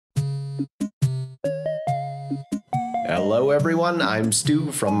Hello everyone, I'm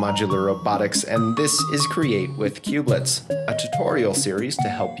Stu from Modular Robotics, and this is Create with Cubelets, a tutorial series to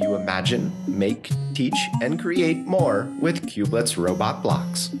help you imagine, make, teach, and create more with Cubelets robot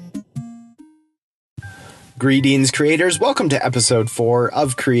blocks. Greetings creators, welcome to episode 4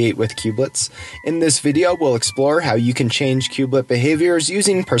 of Create with Cubelets. In this video, we'll explore how you can change Cubelet behaviors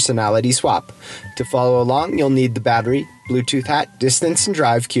using personality swap. To follow along, you'll need the battery, Bluetooth hat, distance, and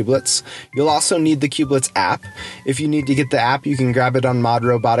drive Cubelets. You'll also need the Cubelets app. If you need to get the app, you can grab it on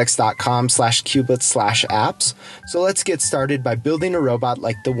modrobotics.com/cubelets/apps. So let's get started by building a robot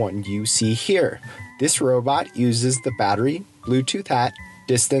like the one you see here. This robot uses the battery, Bluetooth hat,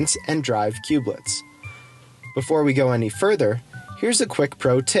 distance, and drive Cubelets. Before we go any further, here's a quick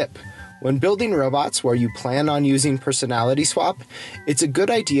pro tip. When building robots where you plan on using personality swap, it's a good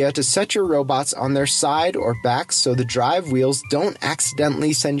idea to set your robots on their side or back so the drive wheels don't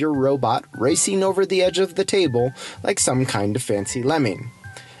accidentally send your robot racing over the edge of the table like some kind of fancy lemming.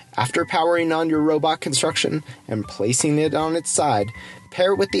 After powering on your robot construction and placing it on its side,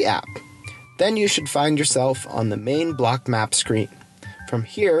 pair with the app. Then you should find yourself on the main block map screen. From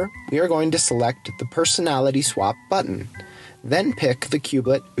here, we are going to select the Personality Swap button. Then pick the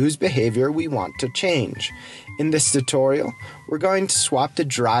cubelet whose behavior we want to change. In this tutorial, we're going to swap the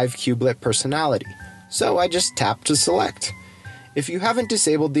Drive cubelet personality, so I just tap to select. If you haven't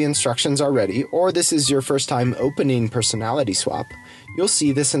disabled the instructions already, or this is your first time opening Personality Swap, you'll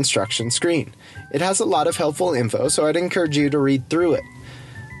see this instruction screen. It has a lot of helpful info, so I'd encourage you to read through it.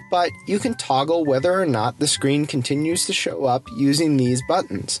 But you can toggle whether or not the screen continues to show up using these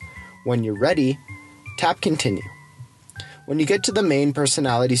buttons. When you're ready, tap Continue. When you get to the main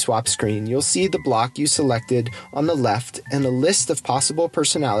personality swap screen, you'll see the block you selected on the left and a list of possible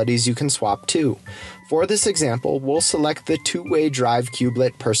personalities you can swap to. For this example, we'll select the two-way drive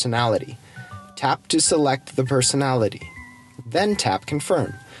cubelet personality. Tap to select the personality. Then tap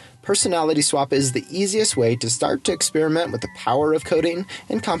Confirm. Personality swap is the easiest way to start to experiment with the power of coding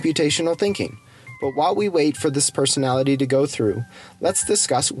and computational thinking. But while we wait for this personality to go through, let's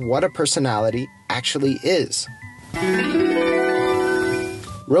discuss what a personality actually is.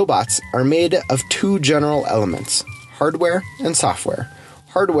 Robots are made of two general elements, hardware and software.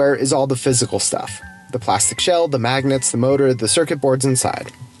 Hardware is all the physical stuff, the plastic shell, the magnets, the motor, the circuit boards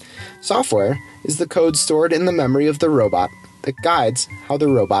inside. Software is the code stored in the memory of the robot that guides how the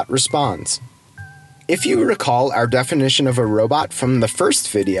robot responds. If you recall our definition of a robot from the first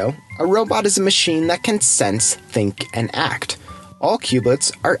video, a robot is a machine that can sense, think, and act. All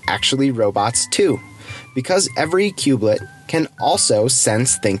cubelets are actually robots too, because every cubelet can also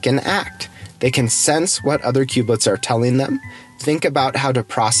sense, think, and act. They can sense what other cubelets are telling them, think about how to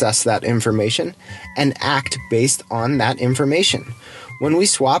process that information, and act based on that information. When we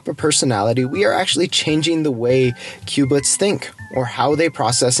swap a personality, we are actually changing the way cubelets think or how they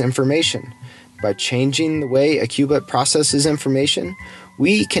process information. By changing the way a cubelet processes information,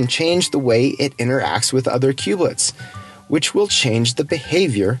 we can change the way it interacts with other cubelets, which will change the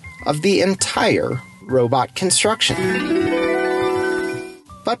behavior of the entire robot construction.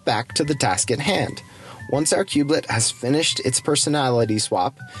 But back to the task at hand. Once our cubelet has finished its personality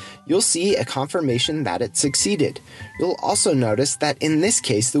swap, you'll see a confirmation that it succeeded. You'll also notice that in this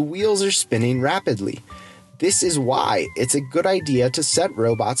case, the wheels are spinning rapidly. This is why it's a good idea to set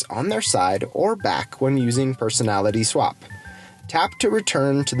robots on their side or back when using personality swap. Tap to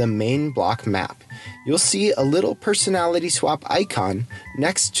return to the main block map. You'll see a little personality swap icon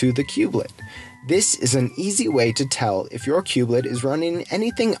next to the cubelet. This is an easy way to tell if your cubelet is running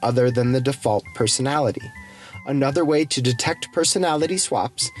anything other than the default personality. Another way to detect personality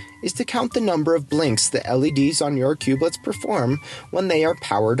swaps is to count the number of blinks the LEDs on your cubelets perform when they are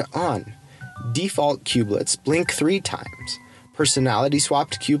powered on. Default cubelets blink 3 times. Personality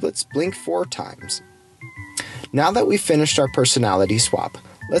swapped cubelets blink 4 times. Now that we've finished our personality swap,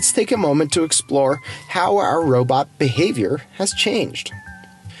 let's take a moment to explore how our robot behavior has changed.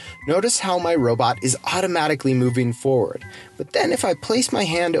 Notice how my robot is automatically moving forward, but then if I place my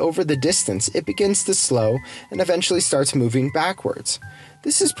hand over the distance, it begins to slow and eventually starts moving backwards.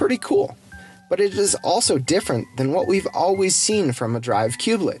 This is pretty cool, but it is also different than what we've always seen from a drive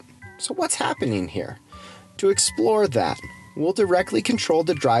cubelet. So what's happening here? To explore that, we'll directly control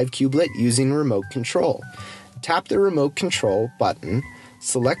the drive cubelet using remote control. Tap the remote control button,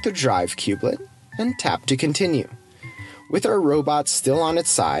 select the drive cubelet, and tap to continue. With our robot still on its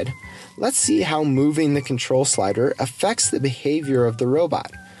side, let's see how moving the control slider affects the behavior of the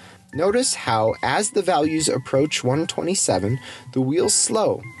robot. Notice how, as the values approach 127, the wheels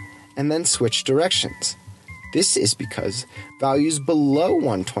slow and then switch directions. This is because values below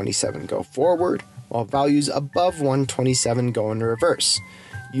 127 go forward, while values above 127 go in reverse.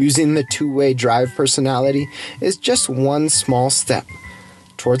 Using the two-way drive personality is just one small step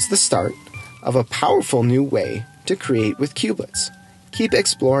towards the start of a powerful new way to create with Cubelets. Keep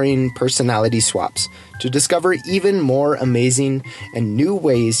exploring personality swaps to discover even more amazing and new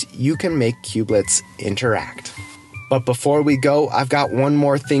ways you can make Cubelets interact. But before we go, I've got one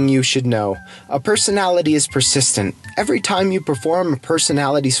more thing you should know. A personality is persistent. Every time you perform a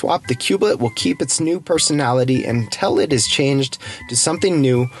personality swap, the Cubelet will keep its new personality until it is changed to something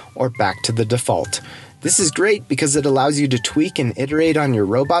new or back to the default. This is great because it allows you to tweak and iterate on your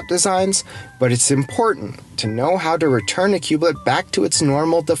robot designs, but it's important to know how to return a Cubelet back to its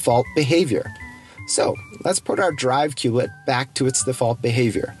normal default behavior. So, let's put our drive Cubelet back to its default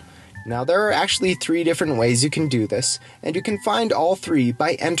behavior. Now, there are actually 3 different ways you can do this, and you can find all 3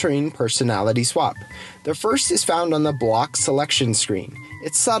 by entering Personality Swap. The first is found on the block selection screen.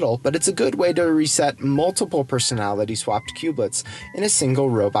 It's subtle, but it's a good way to reset multiple personality swapped Cubelets in a single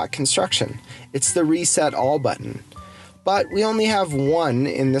robot construction. It's the Reset All button. But we only have one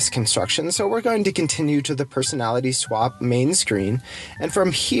in this construction, so we're going to continue to the Personality Swap main screen, and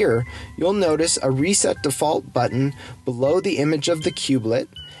from here, you'll notice a Reset Default button below the image of the Cubelet,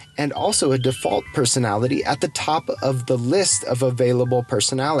 and also a default personality at the top of the list of available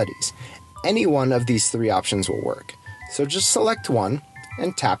personalities. Any one of these 3 options will work. So just select one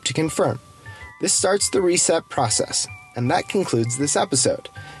and tap to confirm. This starts the reset process, and that concludes this episode.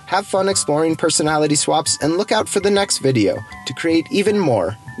 Have fun exploring personality swaps and look out for the next video to create even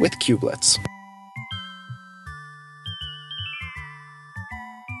more with Cubelets.